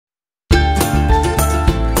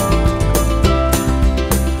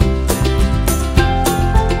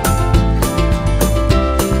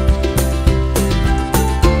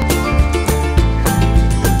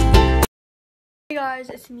guys,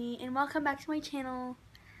 it's me and welcome back to my channel.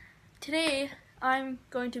 Today I'm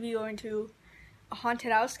going to be going to a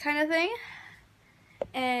haunted house kind of thing,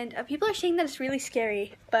 and people are saying that it's really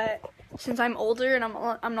scary, but since I'm older and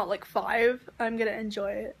I'm not like 5, I'm gonna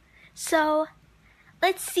enjoy it. So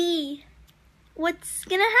let's see what's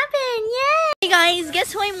gonna happen. Yay! Hey guys,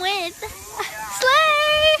 guess who I'm with?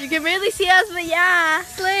 Slay! You can barely see us, but yeah,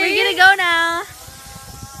 Slay. We're gonna go now.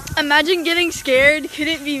 Imagine getting scared.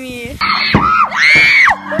 Couldn't be me.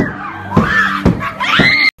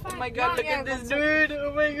 Oh my god, look at this dude.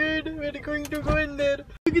 Oh my god, we're going to go in there.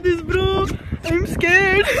 Look at this, bro. I'm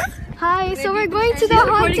scared. Hi, so we're going to the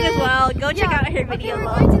haunted as well. Go check out her video. We're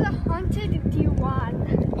going to the haunted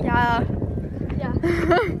Diwan. Yeah.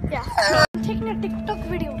 Yeah. I'm taking a TikTok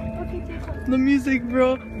video. Okay, take one. The music,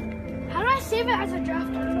 bro. How do I save it as a draft?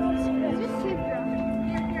 I don't know how to save it. Just save draft.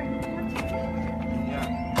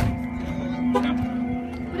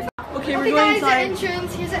 Okay, we're Okay, going guys, inside. the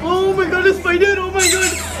entrance. Here's the Oh my god, a spider! Oh my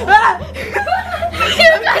god! Ah! You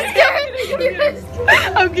got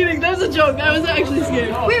scared. I'm kidding, that was a joke. I wasn't actually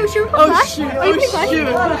scared. Wait, should we put Oh flash? shoot, Are you oh putting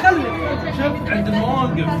shoot.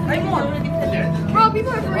 Bro,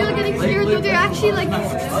 people are for real getting scared though. They're actually like.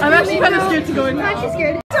 I'm actually kind of scared to go in. I'm actually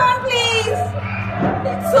scared. Turn on, please.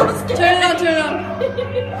 It's so scary. Turn it on, turn it on.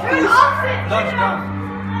 Turn off it. Lights down.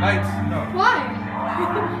 Lights, no. Why?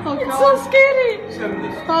 Oh god. It's so scary.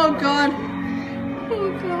 Oh god. Oh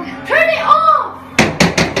god. Turn it off.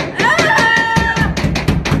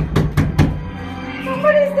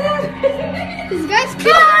 What is that? This guy's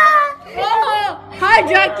creeping. Oh, hi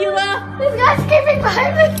Dracula. This guy's creeping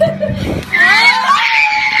behind me.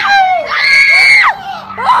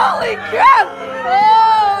 Holy crap!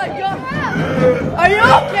 Oh my god! Are you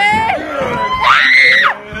okay?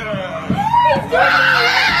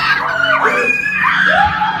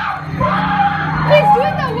 He's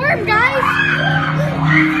doing the work, guys.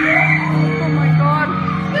 Oh my god!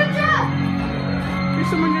 Good job. There's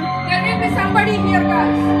someone here. There will be somebody here,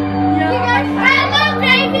 guys. Yeah. You guys, hello,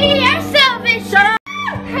 baby. You're selfish. Shut up!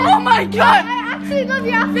 Oh my god! I actually love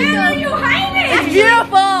your outfit. Where are though. you hiding? It's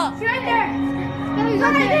beautiful! It's right there. No, he's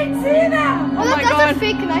But right I there. didn't see them. Oh, my that's God. a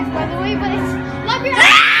fake knife, by the way, but it's love your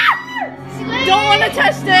Slay. Don't want to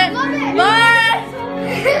test it! Love it. But...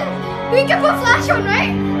 We can put flash on,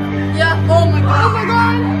 right? Yeah, oh my Oh god. my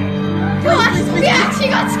god. Gosh, we actually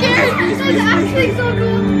got scared. That's actually so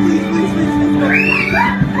cool.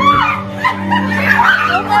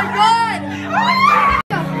 Oh my god!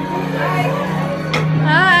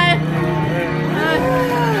 Hi!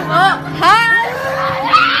 Oh, hi!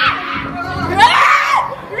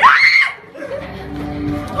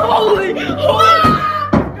 Holy! Go,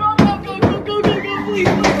 please!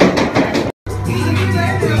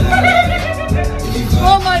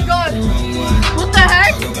 Oh my god! What the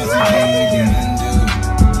heck?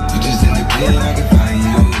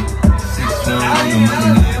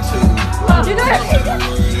 You know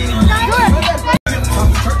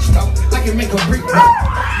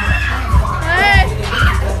Hey!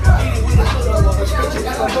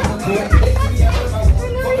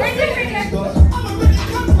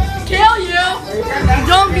 Kill you!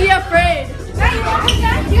 Don't be afraid!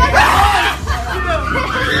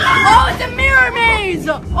 Oh, it's a mirror maze!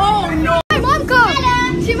 Oh no! My mom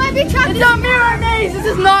come. She might be trapped. It's a mirror maze! This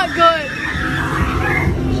is not good!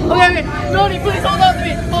 Okay, Mouni, please hold on to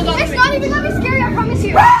me! Hold on to It's me! not even that be scary, I promise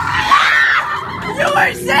you. You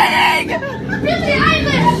were saying! Billie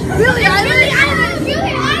Eilish! Billie Eilish? Billie Eilish!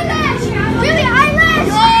 Billie Eilish! Billie Eilish!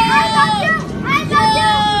 Yo! I love you! I love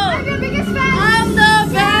you! I'm your biggest fan! I'm the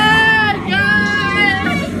bad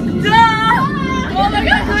guy! Duh! Oh my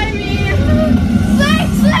god, hi me!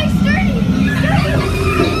 Slay, sturdy!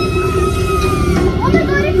 Oh my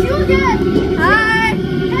god, it's you again! Hi!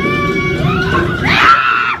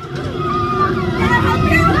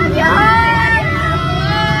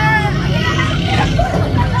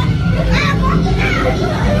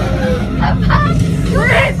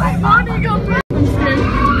 Where's my mommy go back? I'm scared.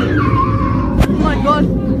 Oh my god.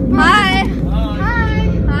 Hi!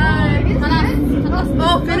 Hi!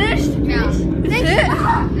 Oh, finished? Yeah. That's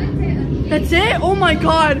it? That's it? Oh my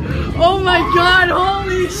god! Oh my god!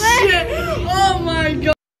 Holy shit! Oh my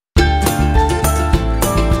god!